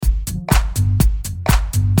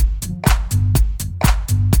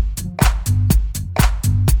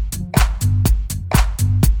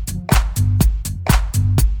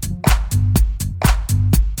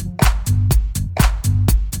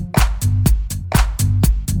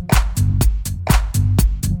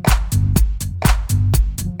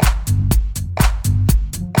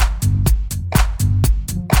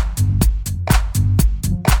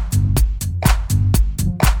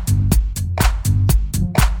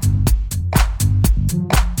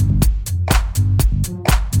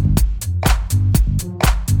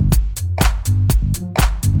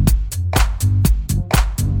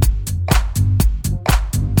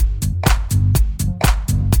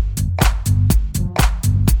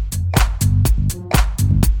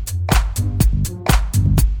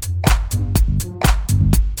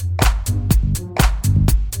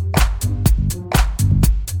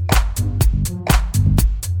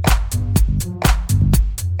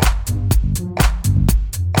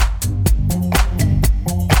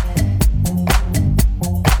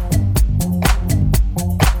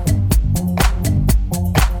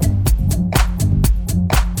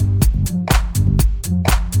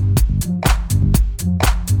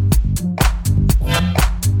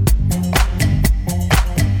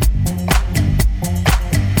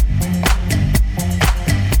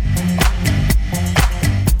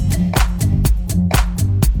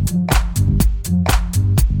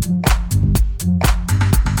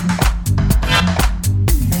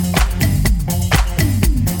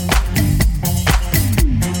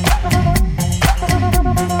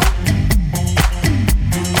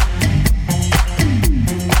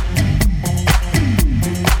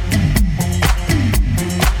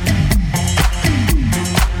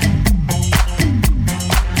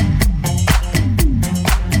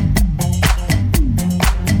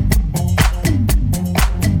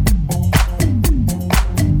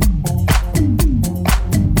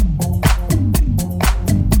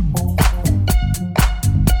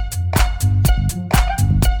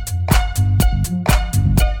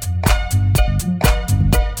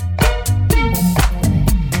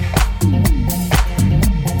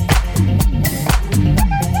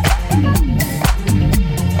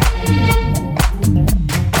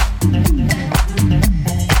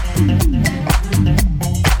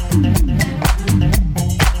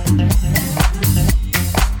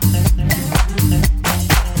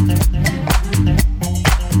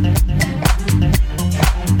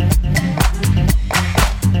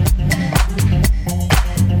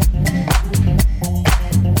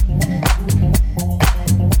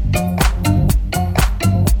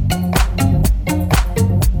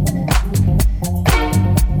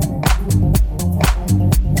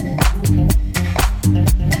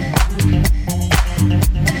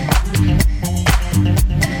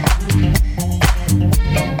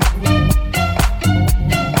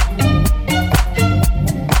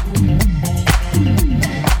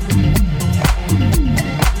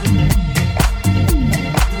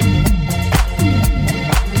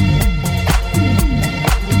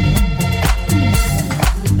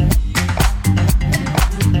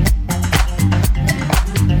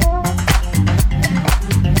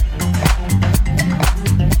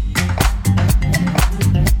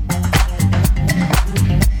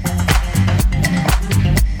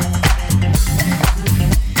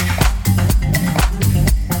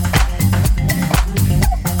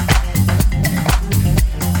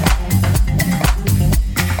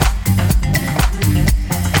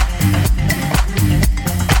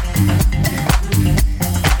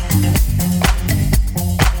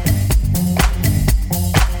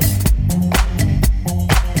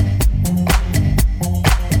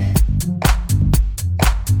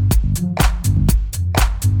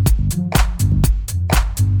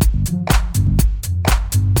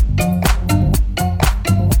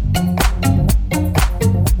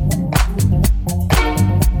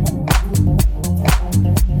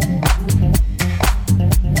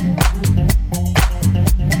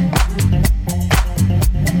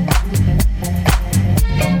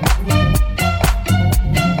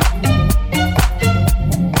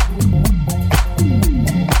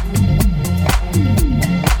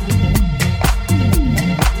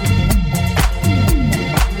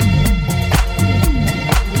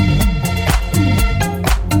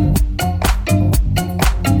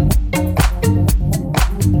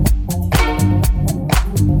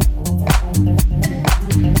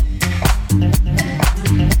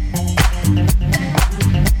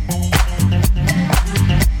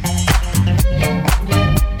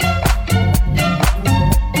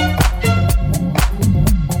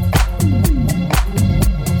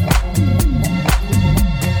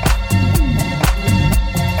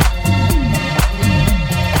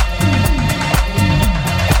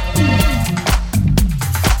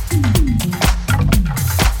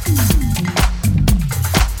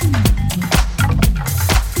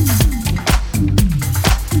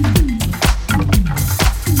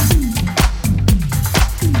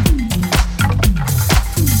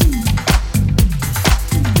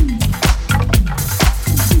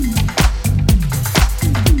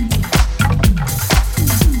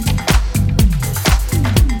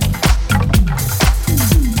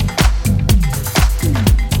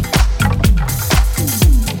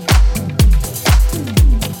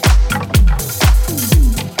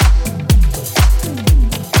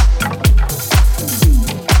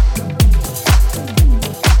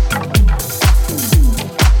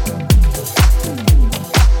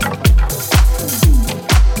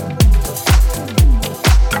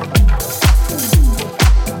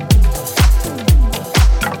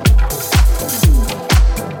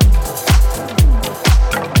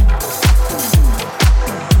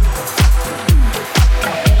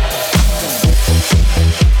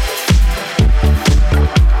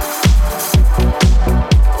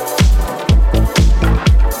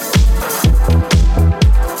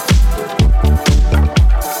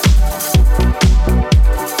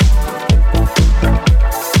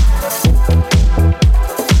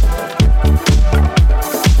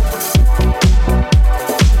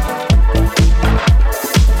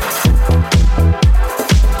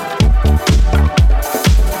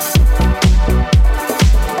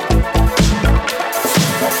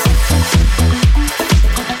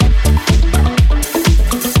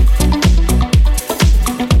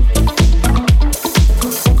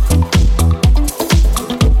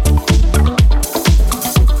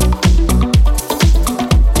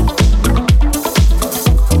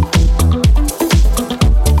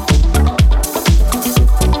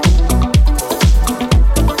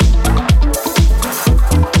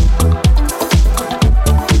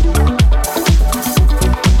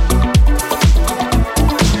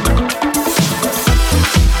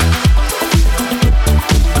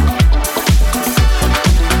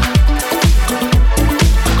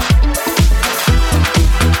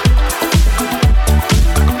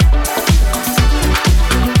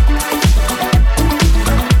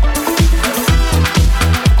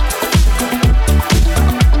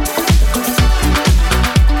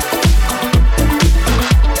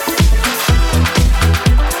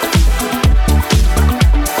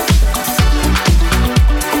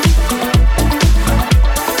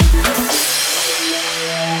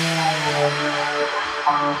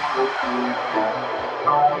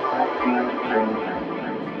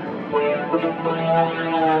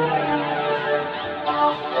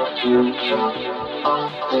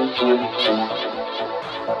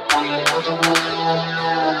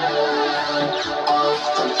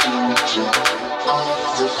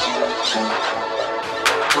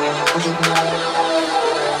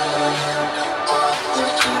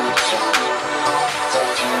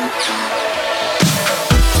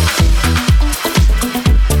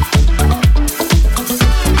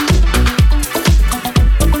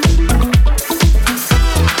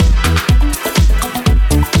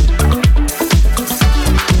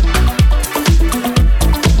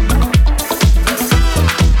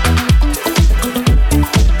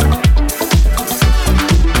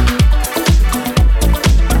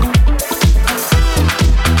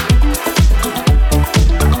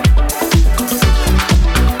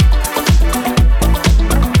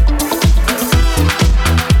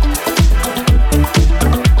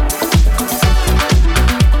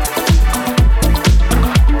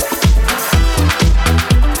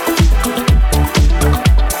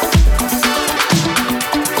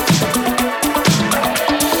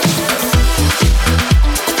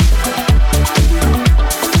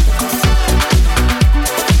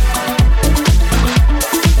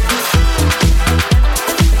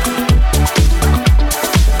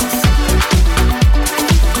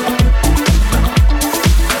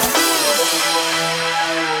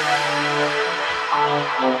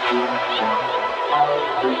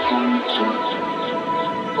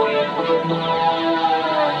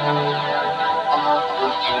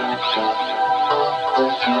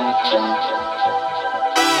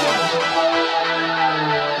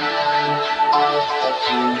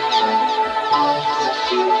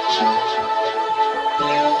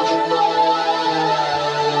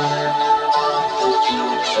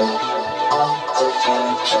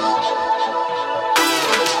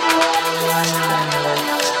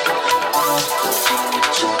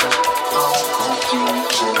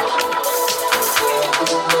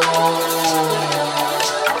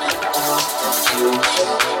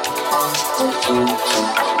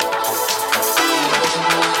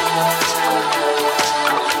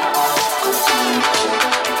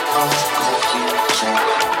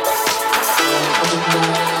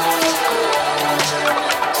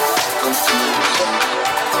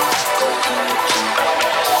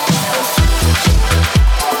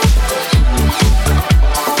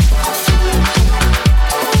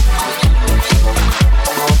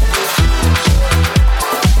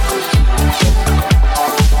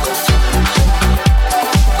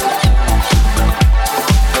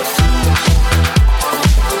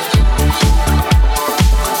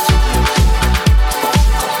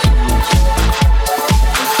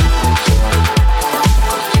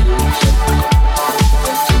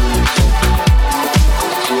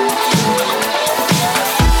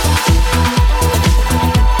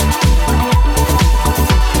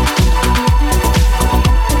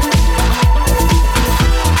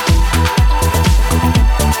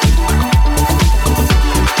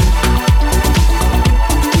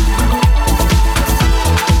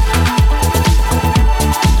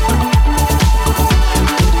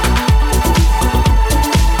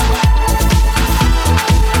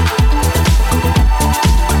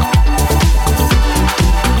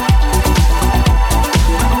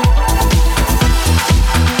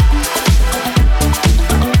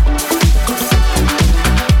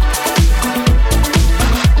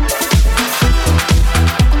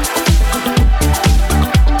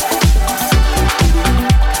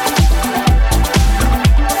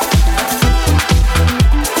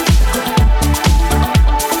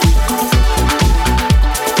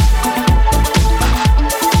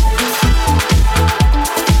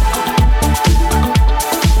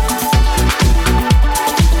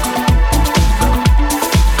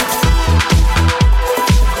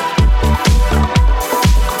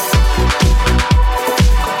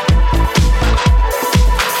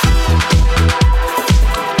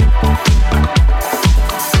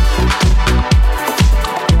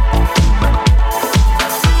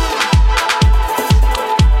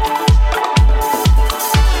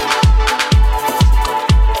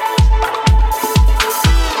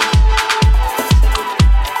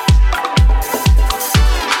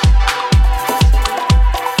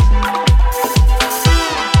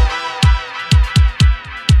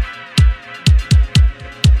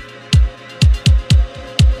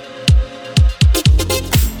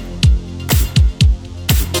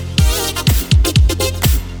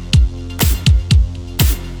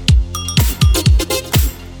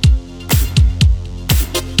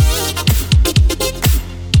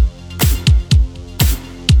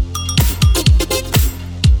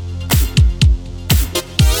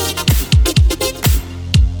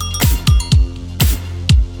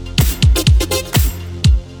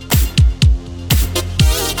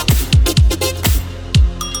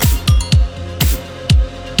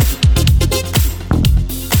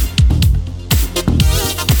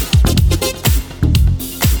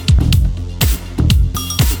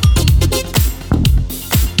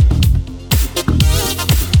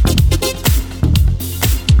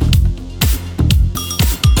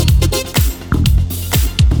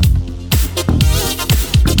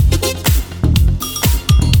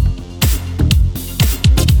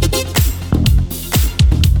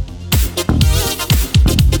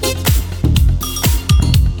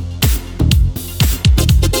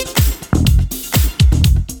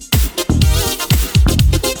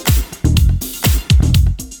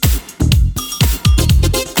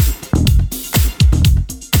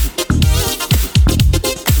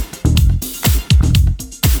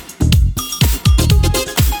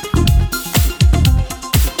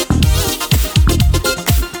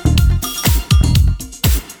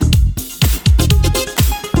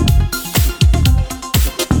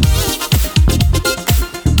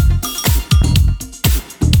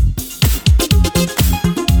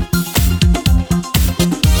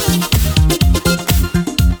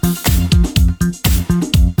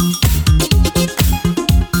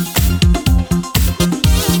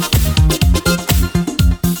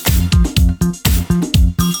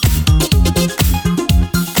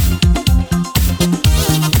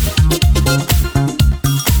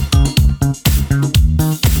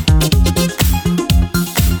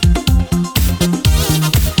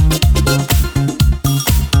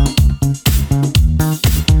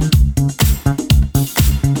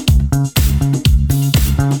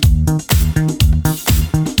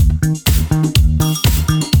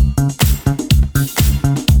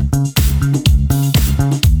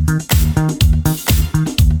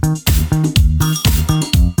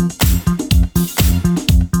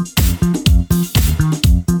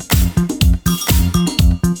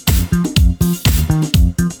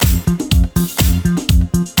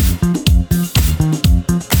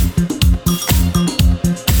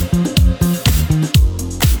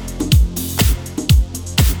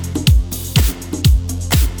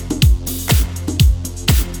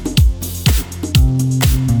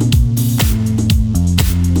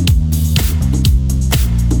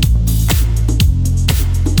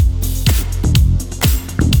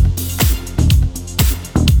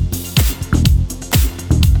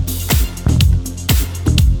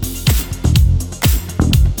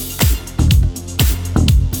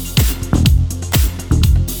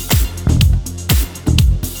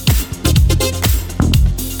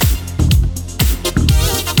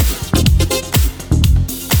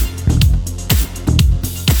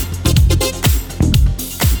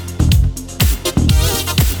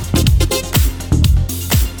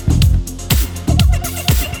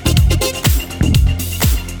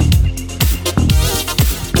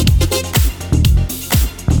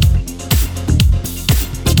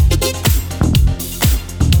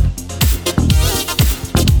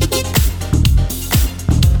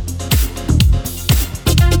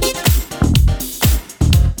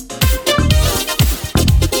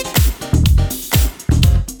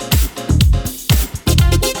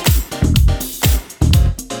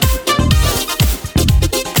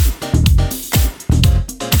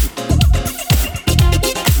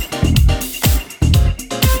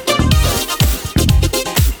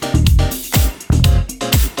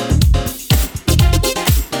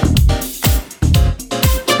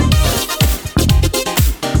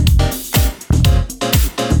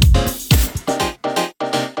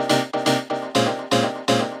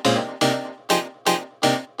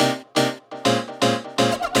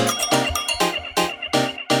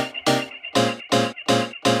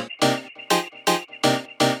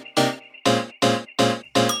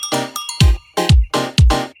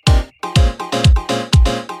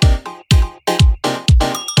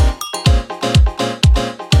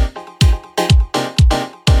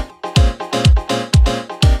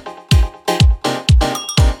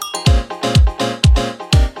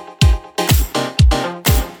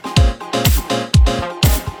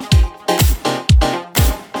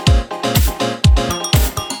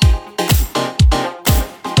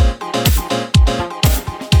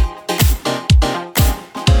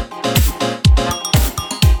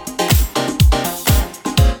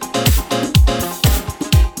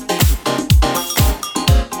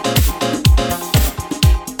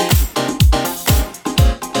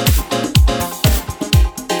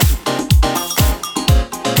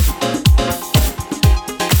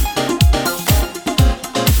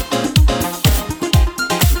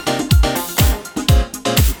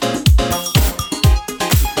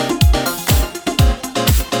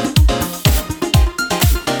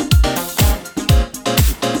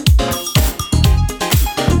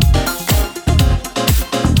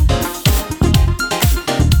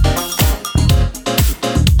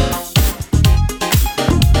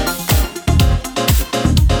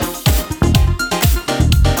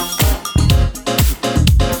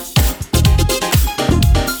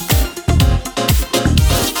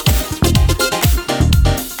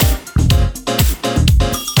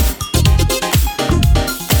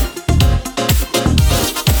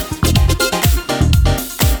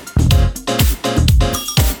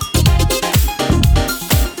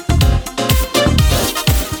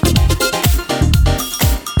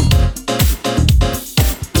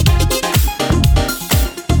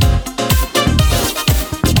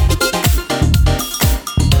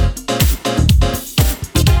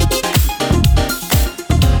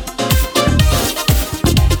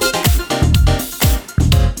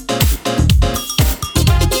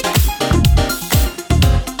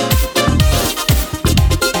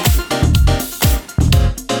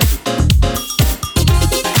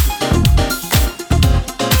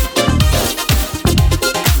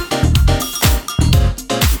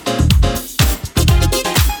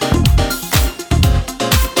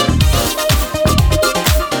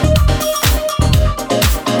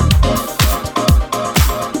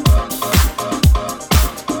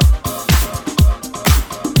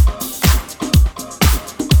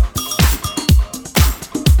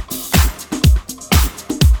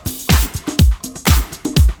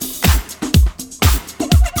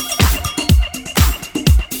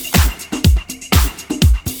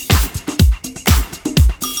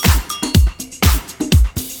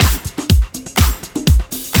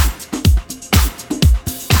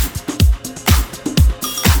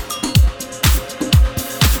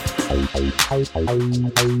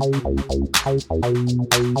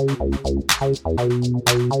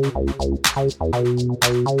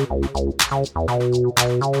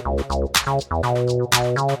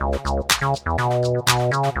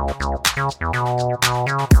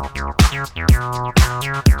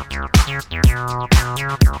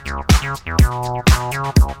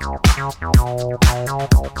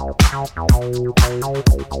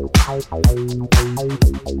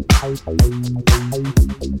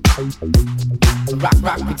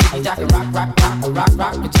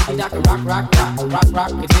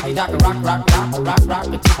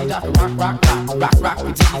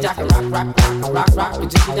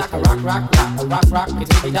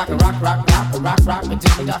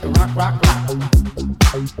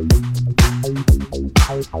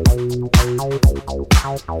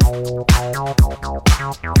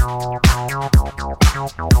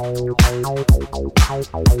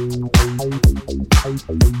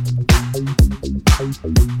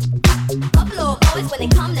Buffalo boys, when they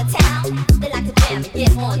come to town, they like to jam and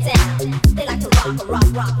get on down. They like to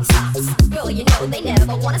rock and socks. Girl, you know they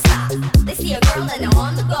never wanna stop. They see a girl and they're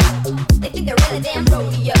on the go. They think they're in a damn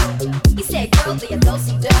rodeo. He said, girl, be a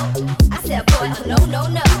do-si-do. I said, boy, oh, no.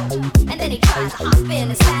 And then he tried to hop in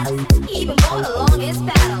his saddle. He even brought along his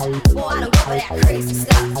paddle. Boy, I don't go for that crazy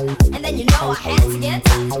stuff. And then you know I had to get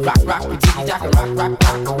tough. Rock, the jiggy jock, rock, the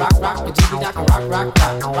jiggy jock, rock, the jiggy jock,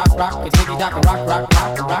 rock, the jiggy jock, rock.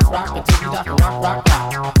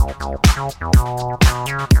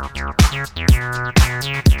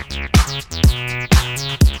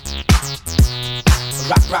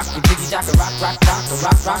 Rock the jiggy jock, rock the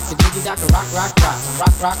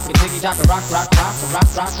jiggy jock,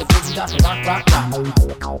 rock the jiggy jock, rock the jiggy jock,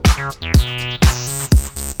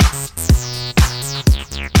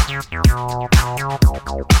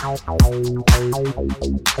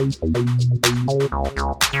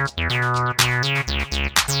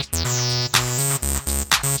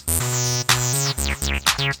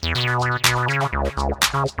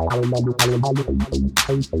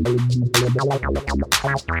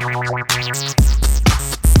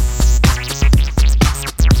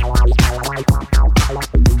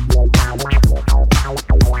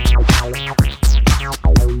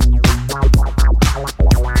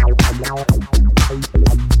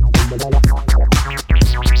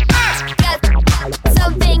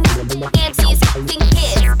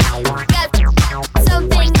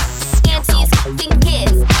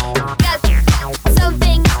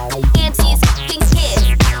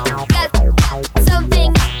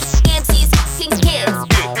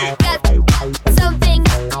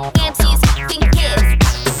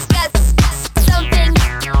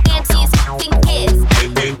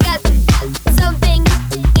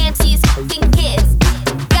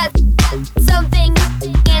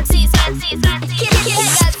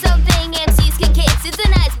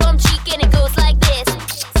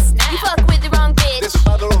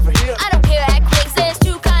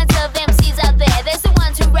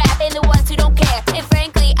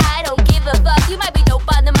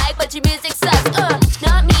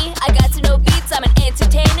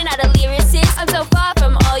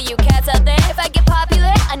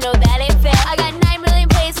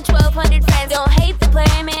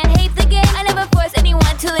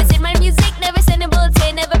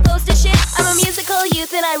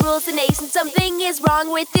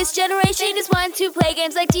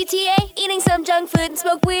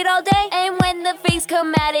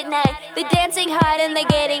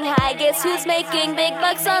 Who's making big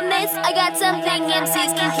bucks on this? I got something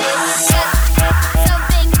MCs can kiss. Got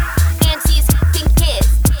something MCs can kiss.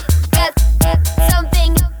 Got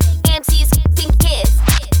something MCs can kiss.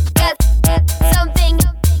 Got something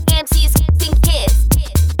MCs can kiss.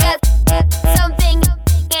 Got something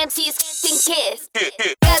MCs can kiss.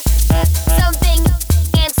 Got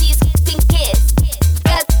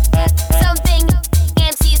something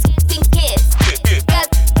MCs can kiss. Got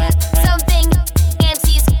something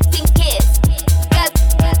MCs can kiss. Got something MCs can kiss. Got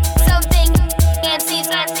something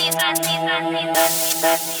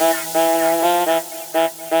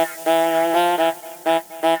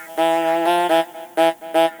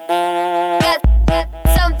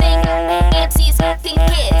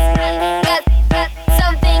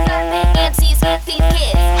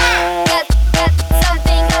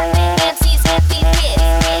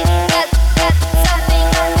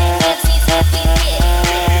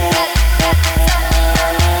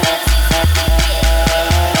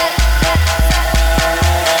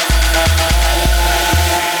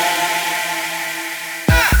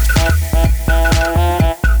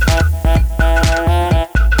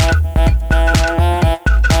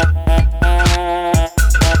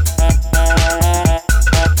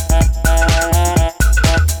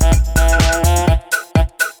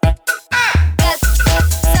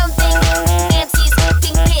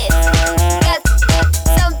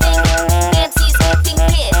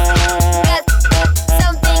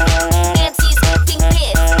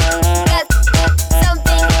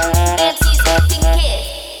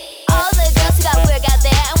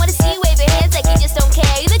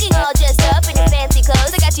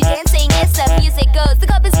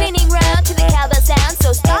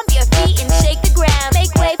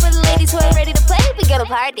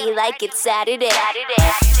like it's Saturday. Up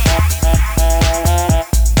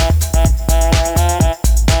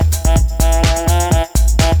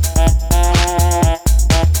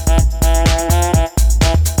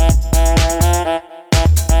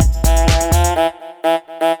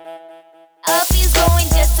is going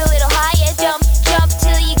just a little higher. Jump, jump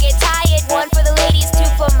till you get tired. One for the ladies, two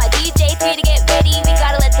for my DJ. Three to get ready, we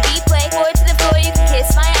gotta let the beat play. Four to the floor, you can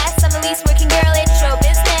kiss my ass. I'm the least working girl in show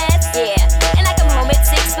business. Yeah, and I come home at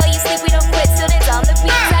 6. While you sleep, we don't quit, students on the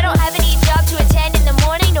beats. I don't have any job to attend in the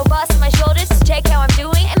morning. No boss on my shoulders to check how I'm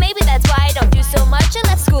doing. And maybe that's why I don't do so much. I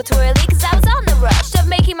left school too early, cause I was on the rush of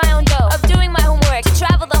making my own dough, of doing my homework, to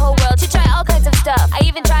travel the whole world, to try all kinds of stuff. I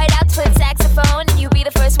even tried out to play saxophone, and you'll be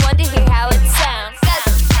the first one to hear how it sounds. Got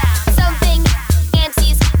something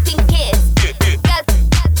MCs can kiss. Got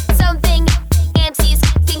something MCs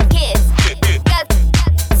can kiss. Got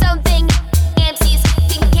something MCs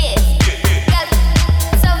can kiss. Got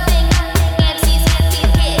something MCs can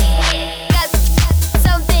kiss. Got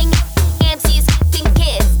something MCs can kiss. Got something MCs can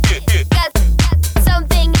kiss. Got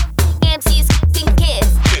something MCs can kiss.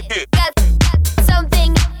 Got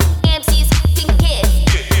something MCs can kiss. Got something MCs can kiss.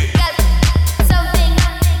 Got something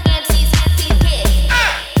MCs can kiss.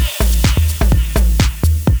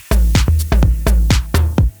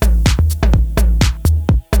 Got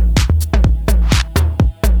something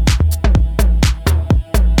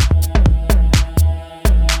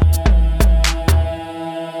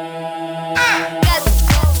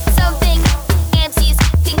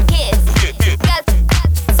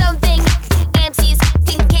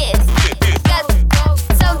MCs can kiss. Got something MCs can kiss. Got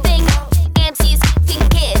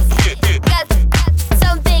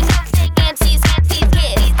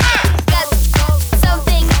something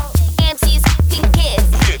MCs can kiss.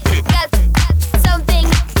 Got something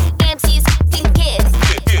MCs can kiss.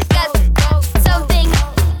 Got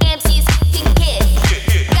something MCs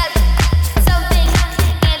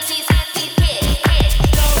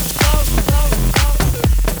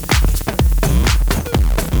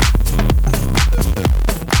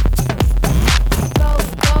can kiss. Got something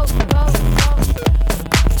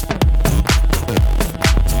MCs can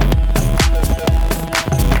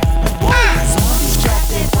Zombies drop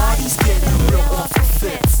their bodies, getting real awful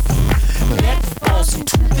fits. Neck falls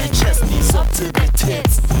into their chest, knees up to their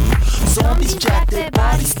tits. Zombies jack their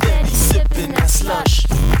bodies, steady sipping that slush.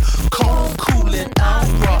 Cold, cooling out,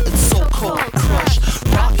 rotten, so cold crush.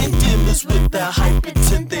 Rockin' dimmers with that hype,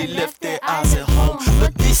 pretend they left their eyes at home,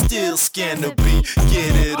 but they still scan the beat.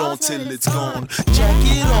 Get it on till it's gone. Jack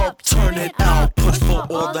it up, turn it out, push for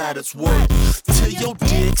all that it's worth. Till your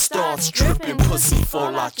dick starts dripping, pussy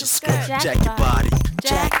fall out your skirt. Jack your body,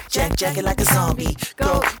 jack, jack, jack it like a zombie.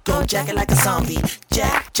 Go, go, jack it like a zombie.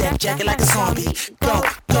 Jack, jack, jack it like a zombie. Go,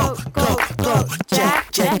 go, go, go.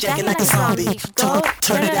 Jack, jack, jack it like a zombie. Go,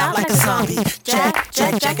 turn it out like a zombie. Jack,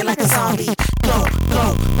 jack, jack it like a zombie. Go,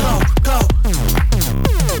 go, go, go.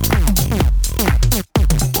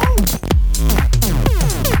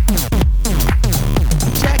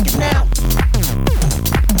 Jack it now.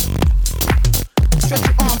 Stretch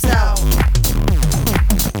your arms out.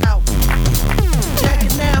 Out. Jack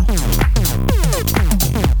it now.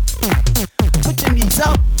 Put your knees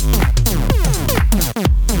up.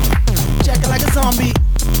 Jack it like a zombie.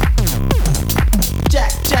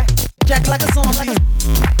 Jack, jack, jack like a zombie.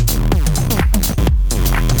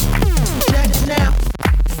 Jack it now.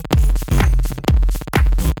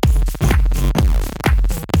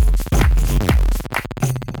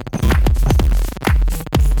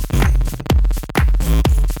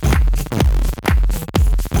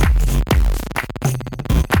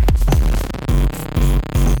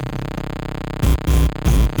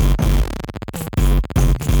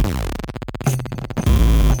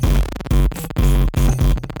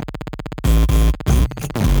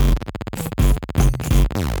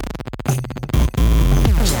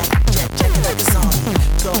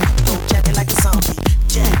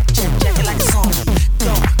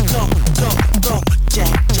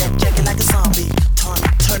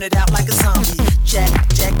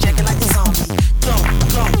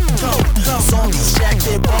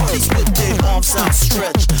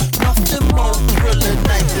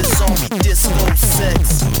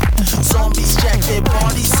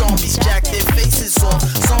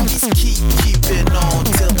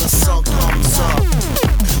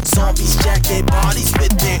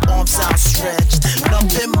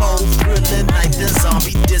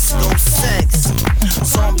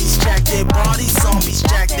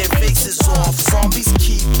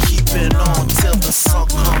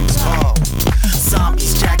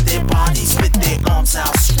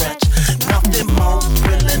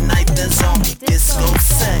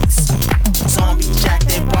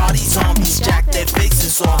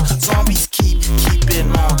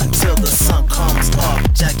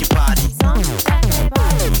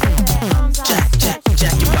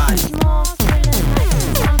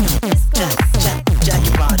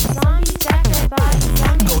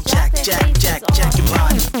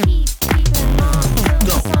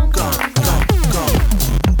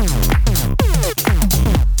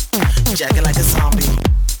 it like a zombie.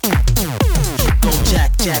 Go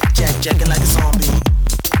jack it like a zombie.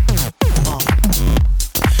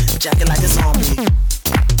 Jack it like a zombie.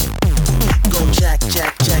 Go jack it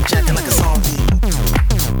like a zombie.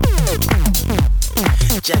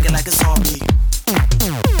 Jack it like a zombie.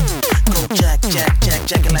 Go jack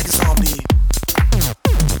it like a zombie.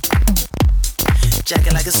 Jack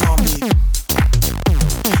it like a zombie.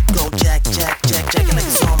 Go jack it like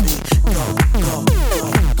a zombie.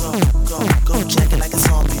 Go jack it like a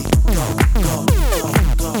zombie.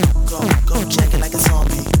 Go jack it like a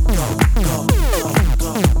zombie.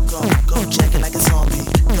 Go jack it like a zombie.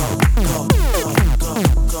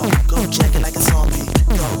 Go jack it like a zombie.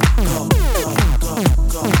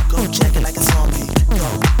 Go jack it like a zombie.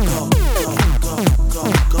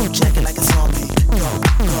 Go jack it like a zombie.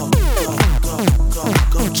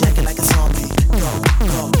 Go jack it like a zombie.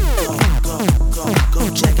 Go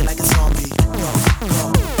jack it like a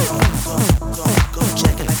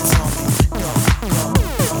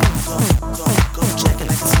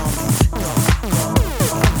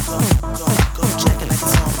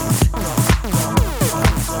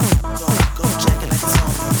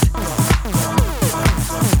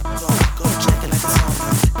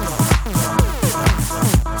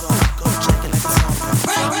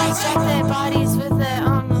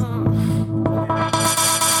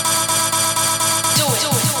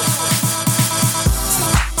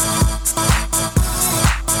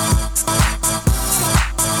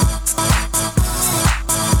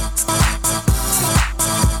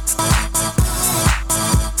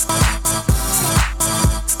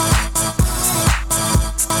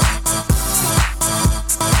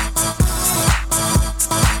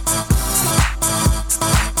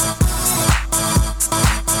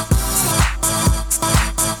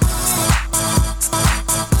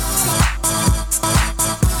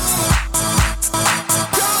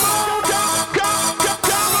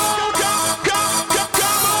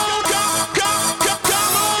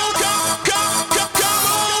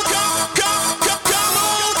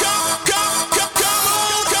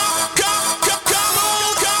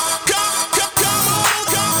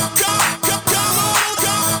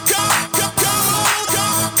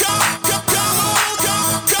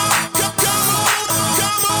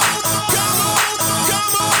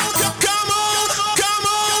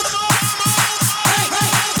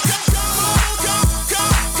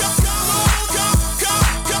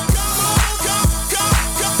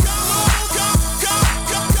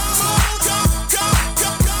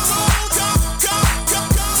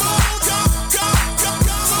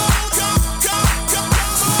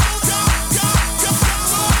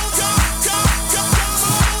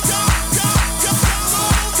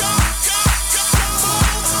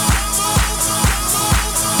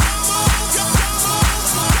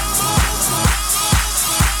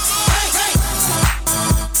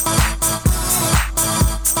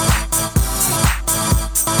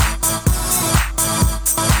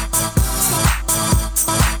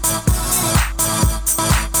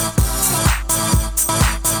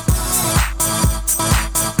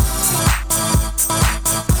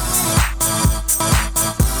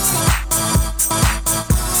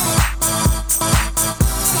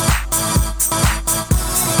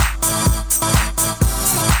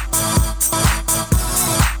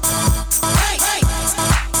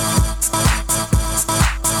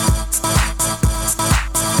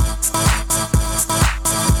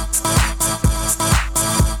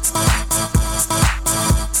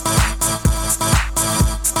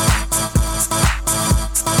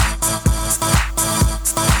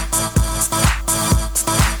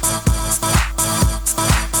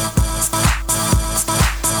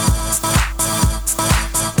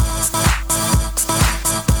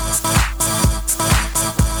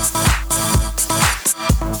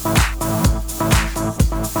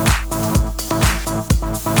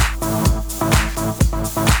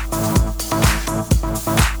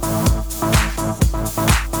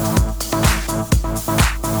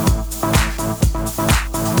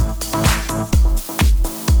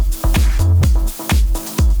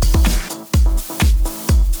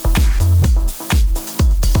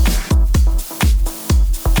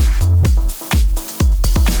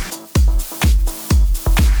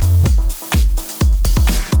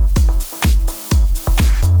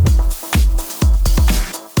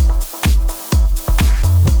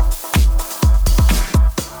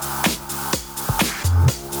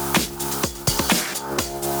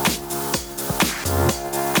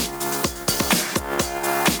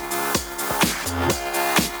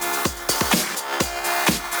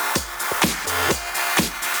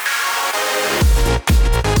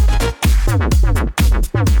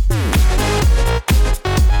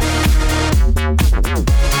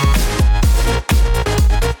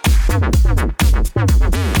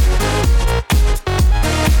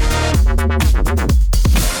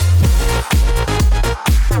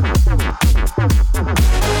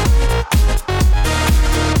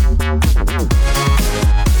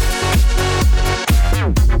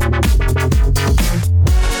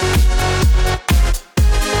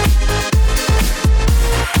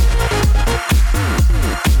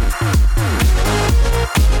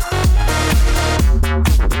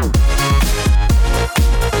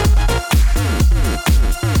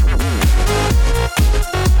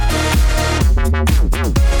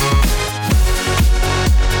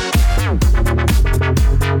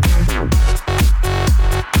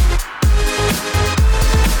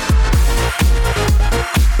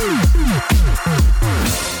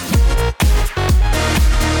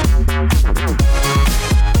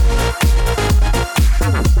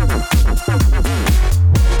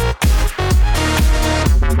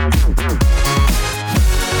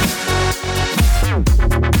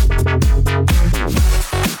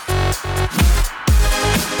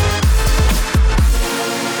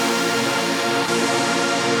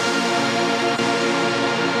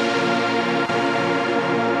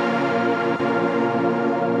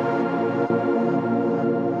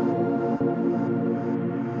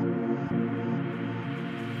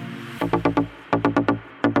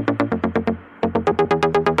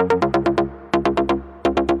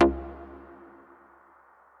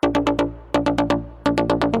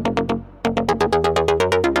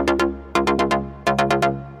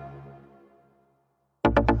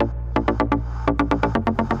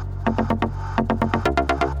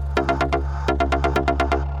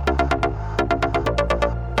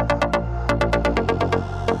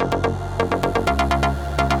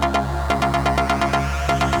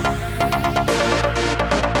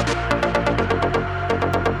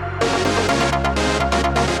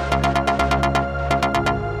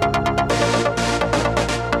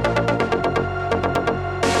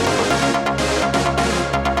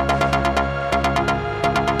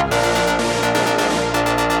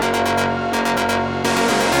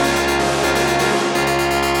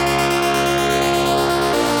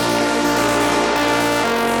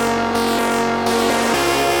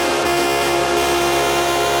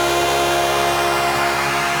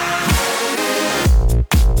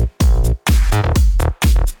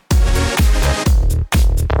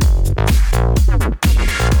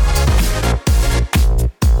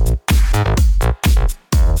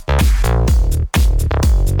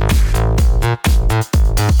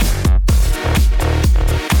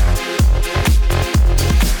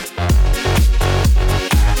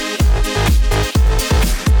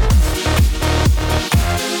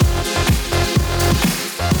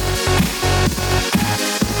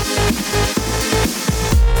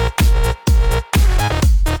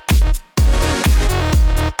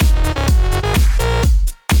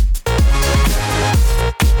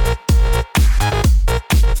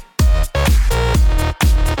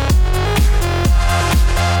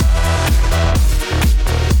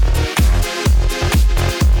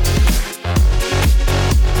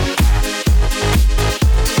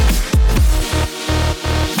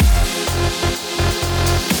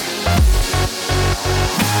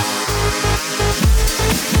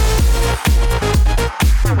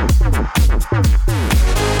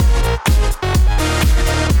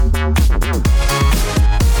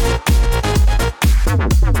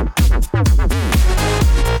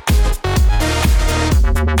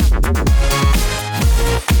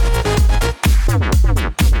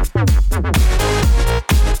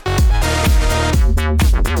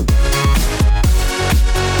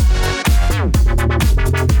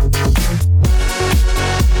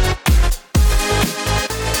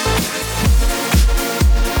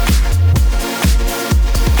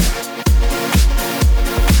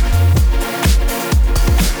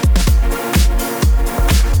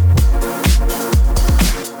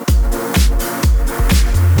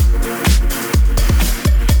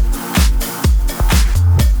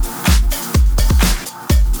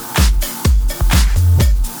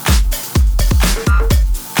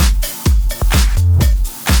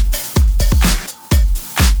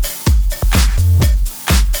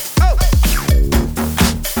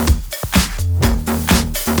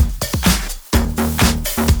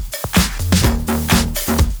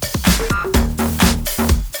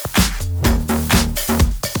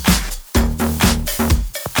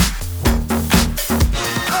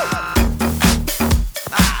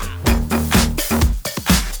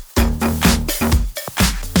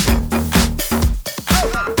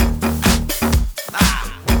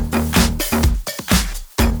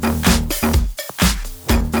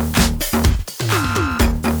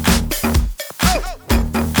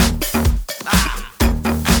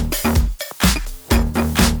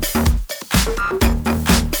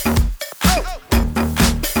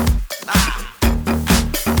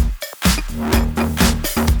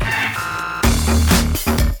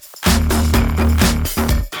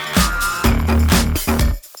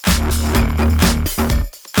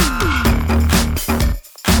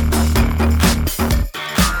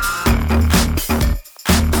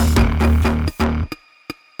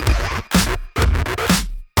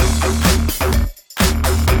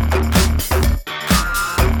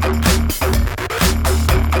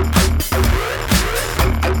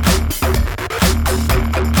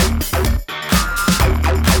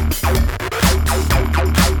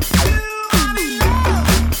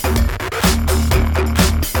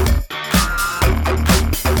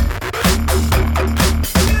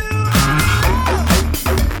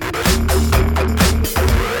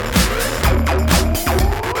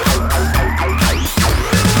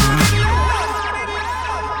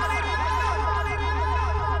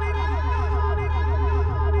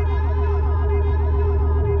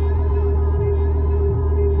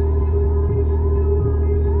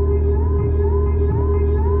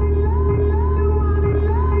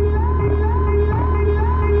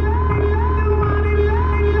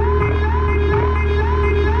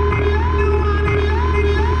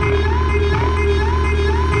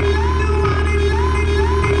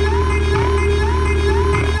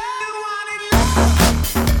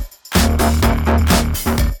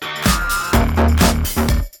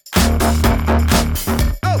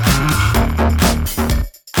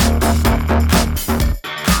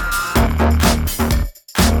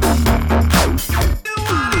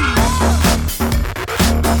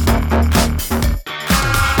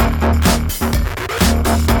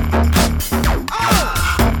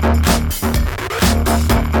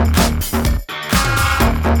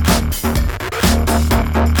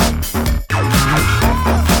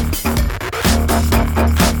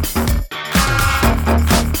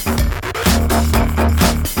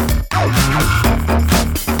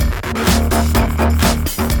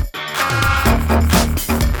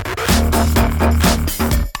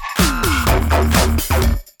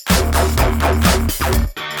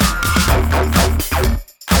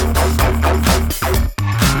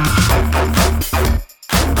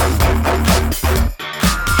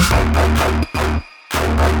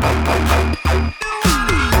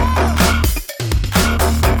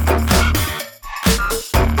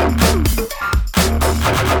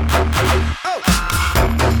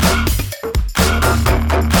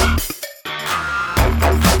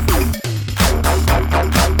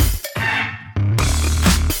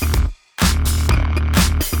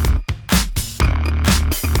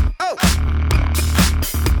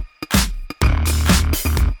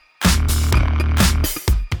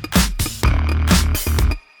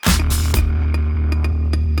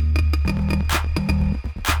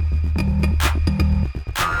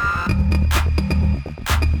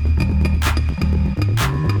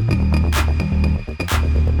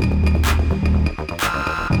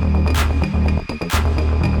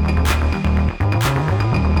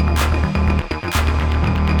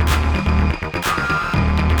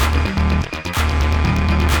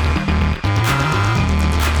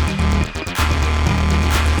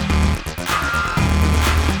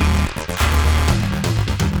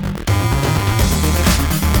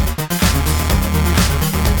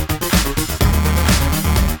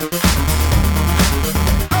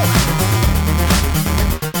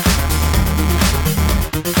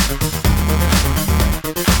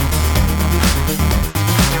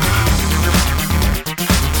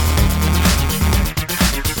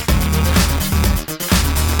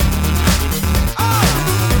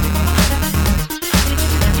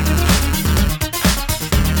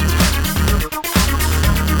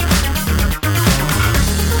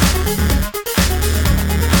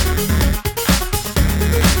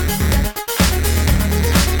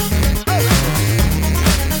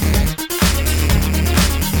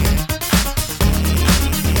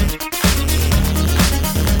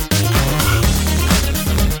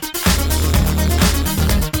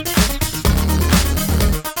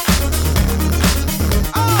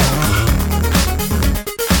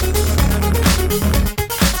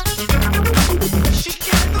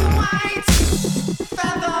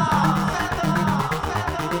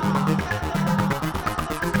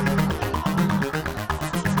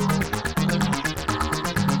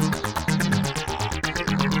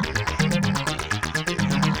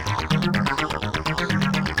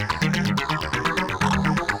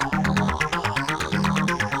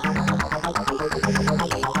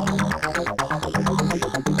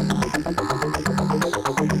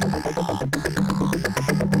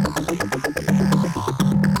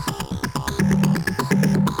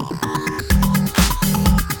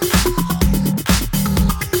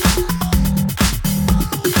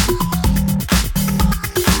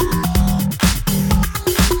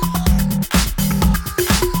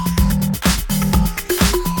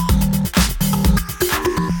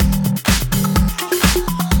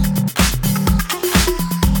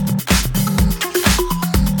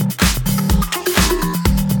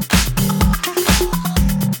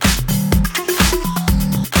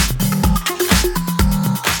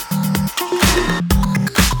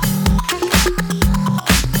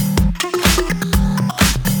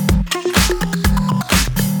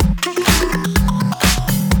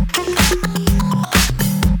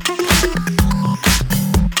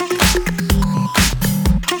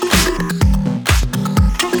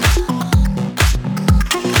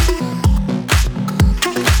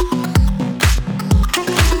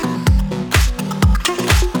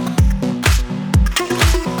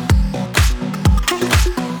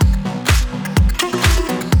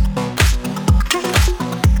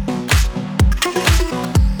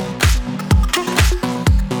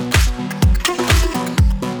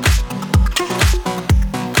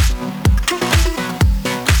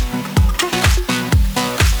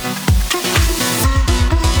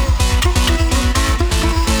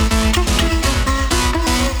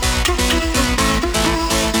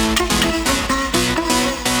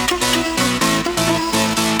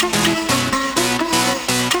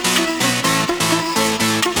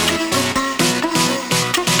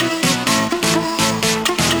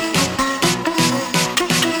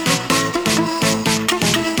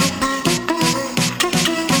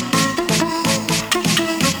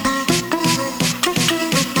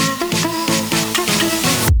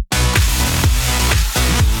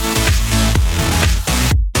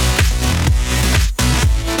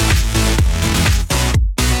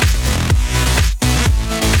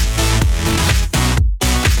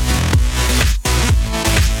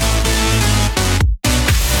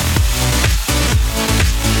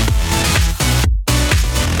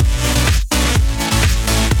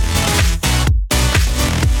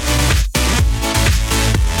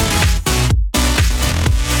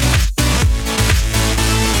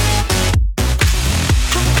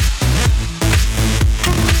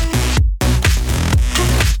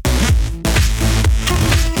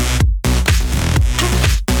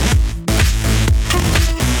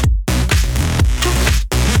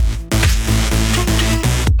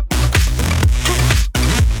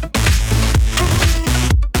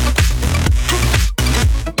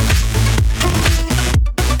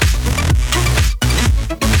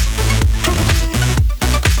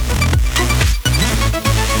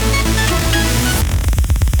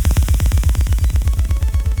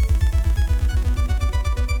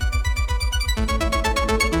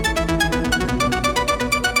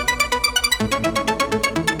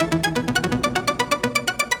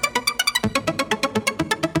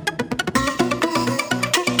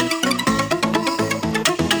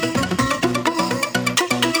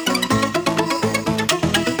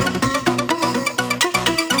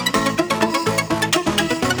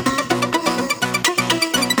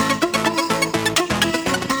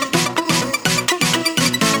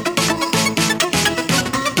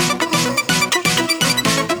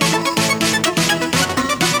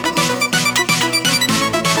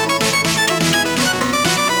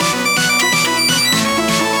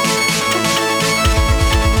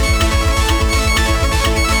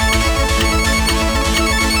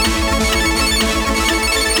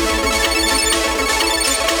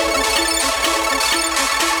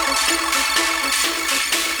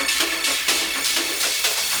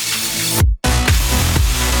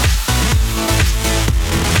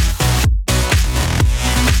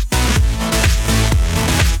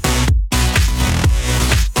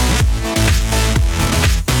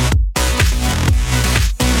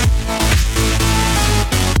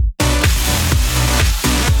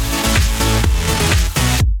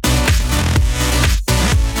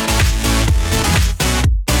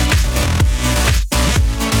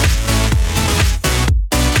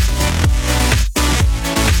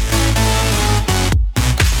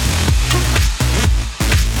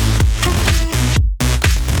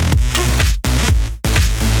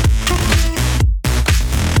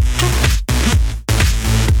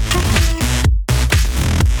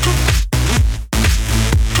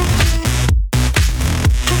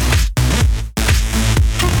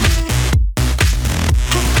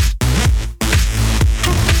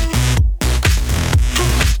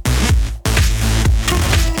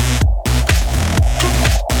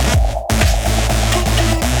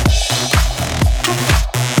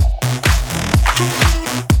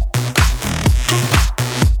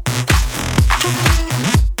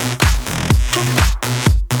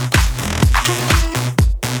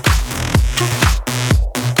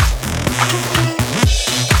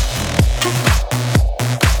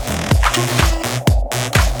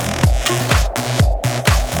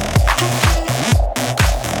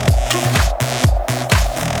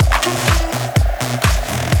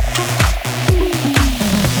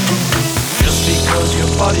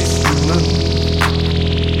body's human.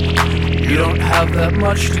 You don't have that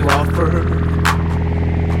much to offer.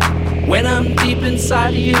 When I'm deep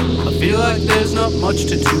inside of you, I feel like there's not much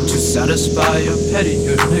to do to satisfy your petty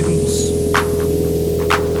yearnings.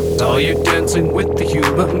 Saw you dancing with the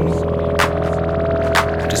humans.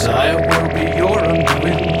 Desire will be your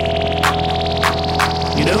undoing.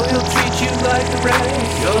 You know he'll treat you like the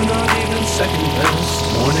rest. You're not even second best.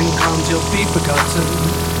 Morning comes, you'll be forgotten.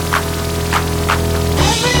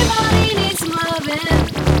 Everybody needs some loving.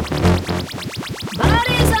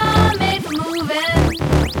 Bodies are made for moving.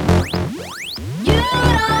 You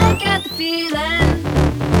don't get the feeling,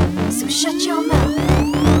 so shut your mouth.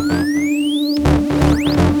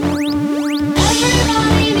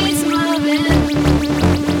 Everybody needs some loving.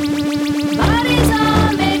 Bodies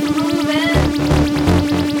are made for moving.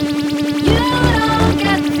 You don't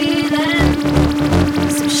get the feeling,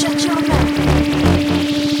 so shut your mouth.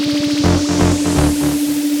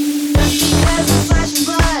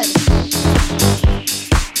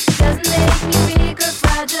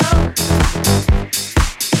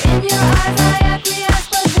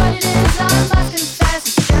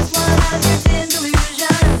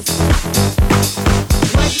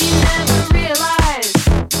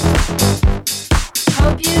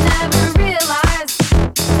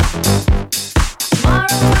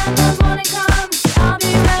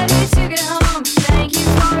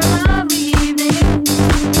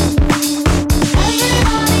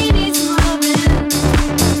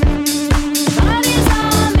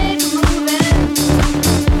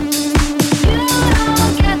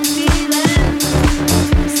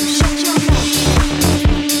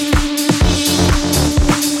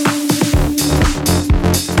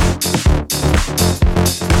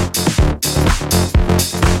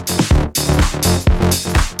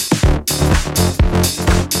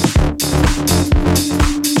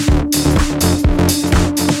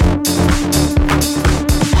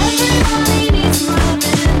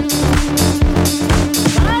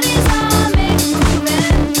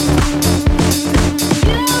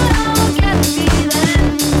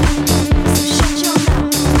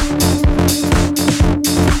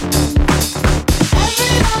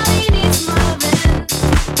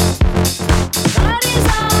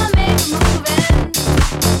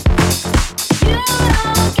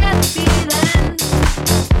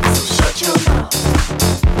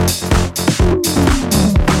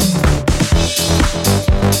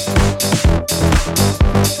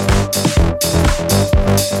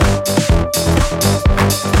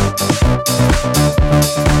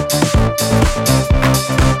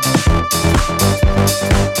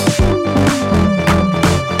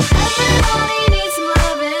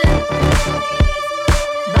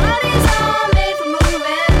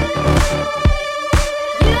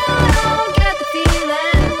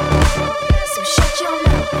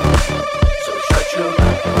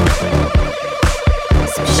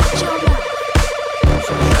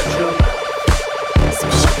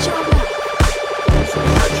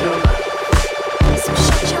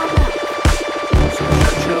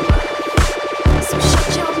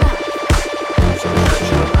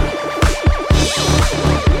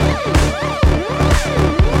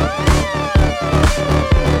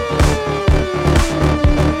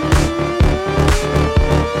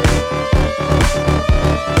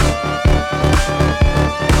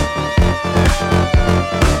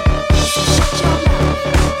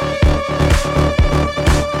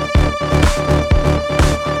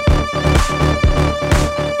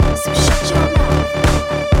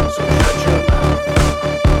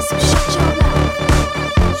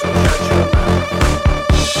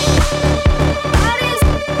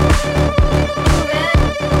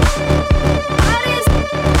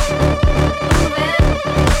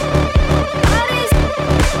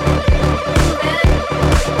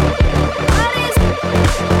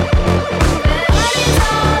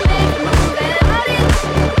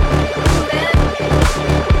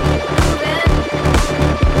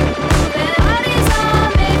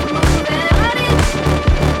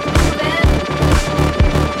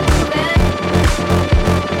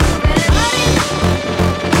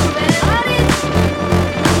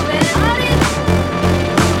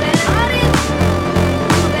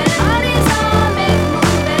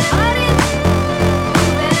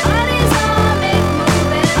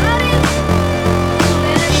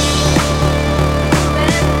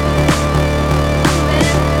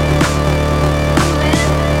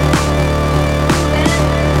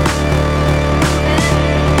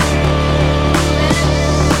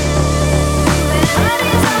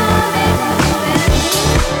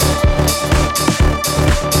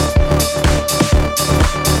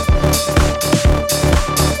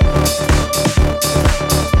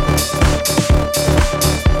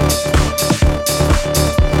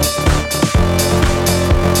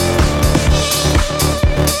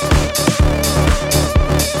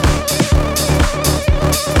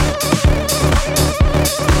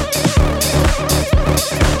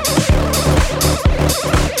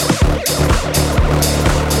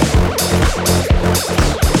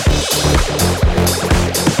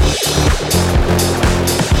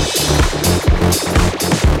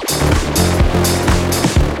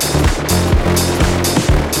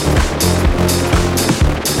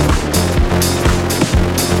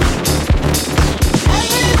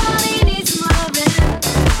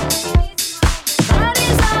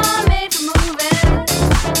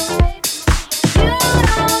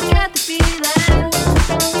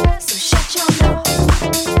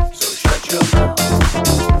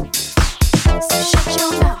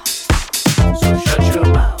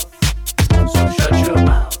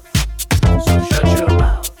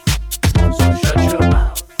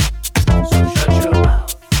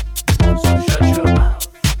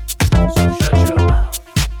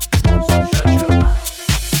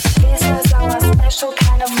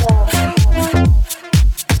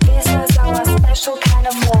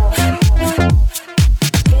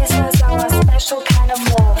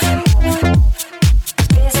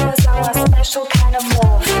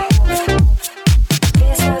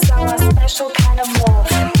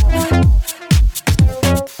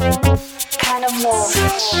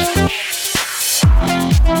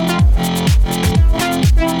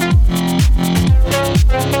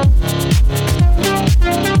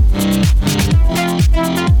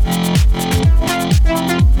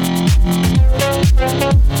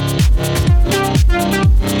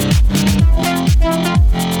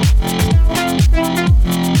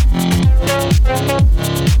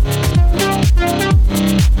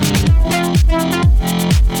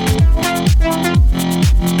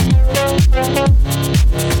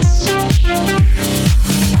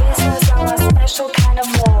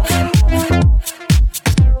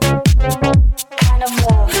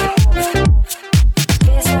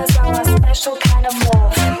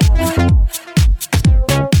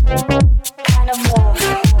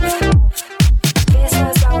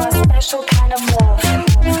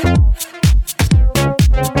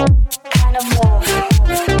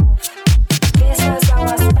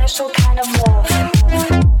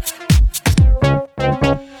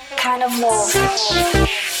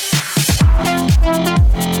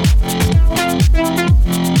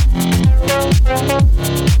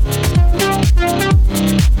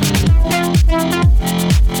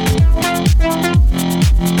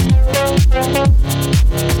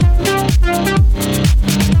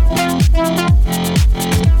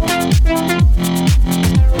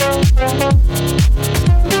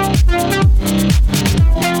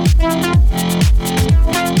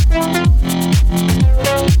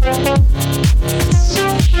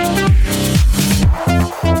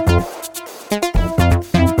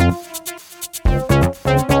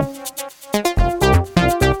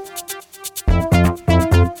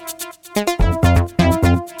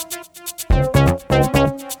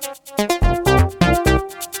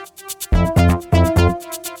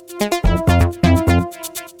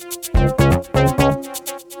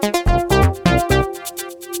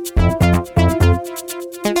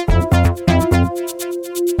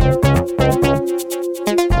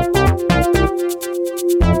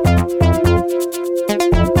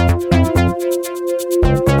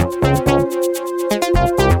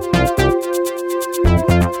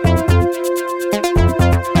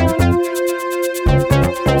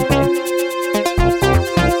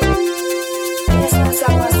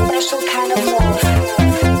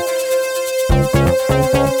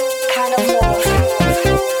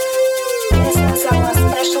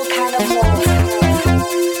 Kind of